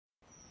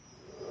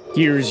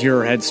Here's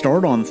your head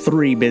start on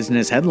 3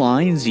 business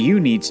headlines you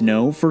need to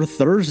know for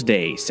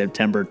Thursday,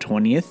 September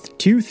 20th,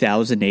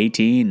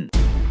 2018.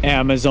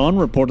 Amazon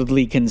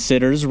reportedly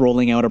considers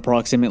rolling out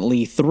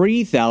approximately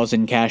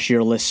 3,000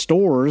 cashierless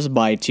stores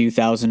by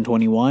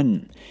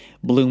 2021.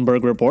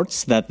 Bloomberg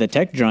reports that the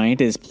tech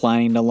giant is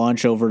planning to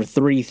launch over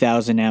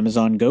 3,000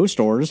 Amazon Go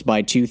stores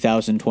by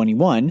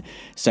 2021,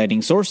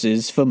 citing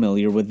sources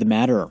familiar with the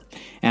matter.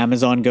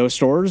 Amazon Go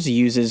stores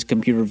uses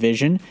computer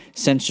vision,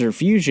 sensor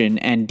fusion,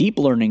 and deep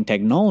learning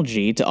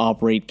technology to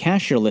operate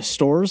cashierless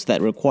stores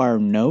that require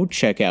no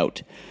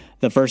checkout.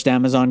 The first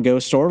Amazon Go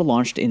store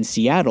launched in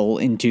Seattle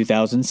in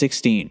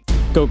 2016.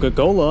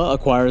 Coca-Cola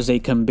acquires a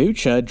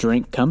kombucha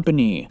drink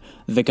company.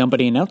 The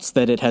company announced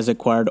that it has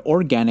acquired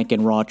Organic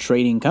and Raw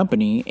Trading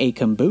Company, a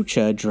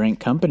kombucha drink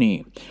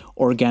company.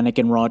 Organic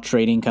and Raw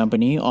Trading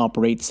Company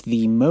operates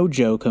the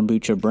Mojo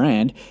Kombucha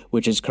brand,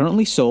 which is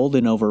currently sold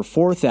in over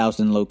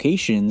 4,000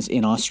 locations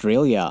in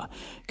Australia.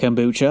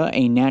 Kombucha,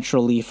 a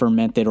naturally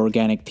fermented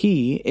organic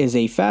tea, is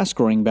a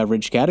fast-growing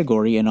beverage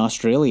category in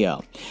Australia.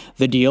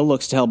 The deal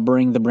looks to help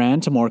bring the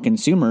brand to more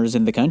consumers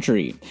in the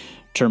country.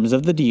 Terms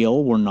of the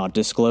deal were not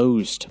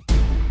disclosed.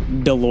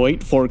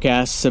 Deloitte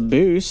forecasts a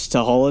boost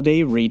to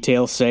holiday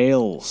retail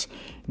sales.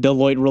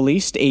 Deloitte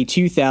released a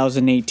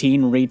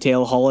 2018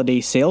 retail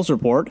holiday sales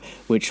report,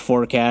 which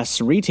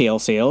forecasts retail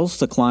sales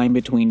to climb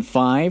between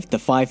 5 to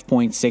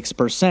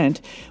 5.6%,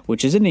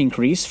 which is an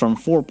increase from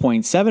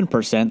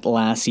 4.7%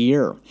 last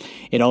year.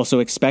 It also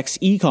expects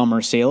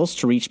e-commerce sales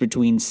to reach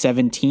between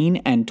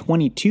 17 and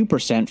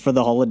 22% for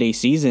the holiday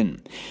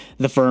season.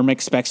 The firm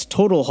expects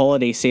total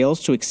holiday sales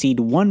to exceed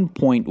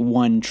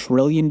 $1.1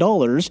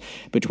 trillion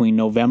between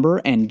November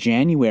and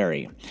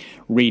January.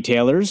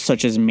 Retailers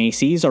such as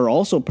Macy's are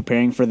also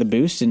preparing for the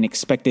boost in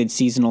expected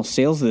seasonal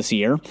sales this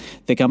year.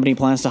 The company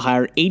plans to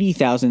hire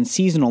 80,000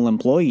 seasonal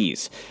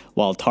employees,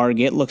 while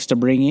Target looks to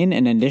bring in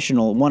an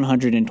additional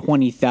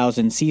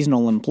 120,000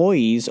 seasonal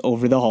employees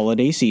over the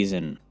holiday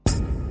season.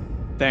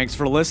 Thanks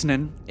for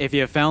listening. If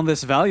you found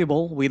this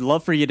valuable, we'd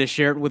love for you to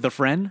share it with a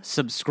friend,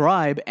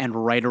 subscribe,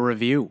 and write a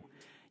review.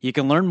 You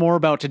can learn more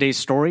about today's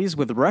stories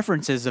with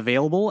references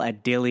available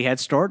at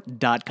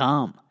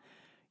dailyheadstart.com.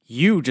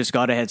 You just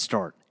got a head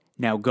start.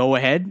 Now go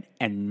ahead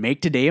and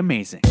make today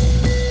amazing.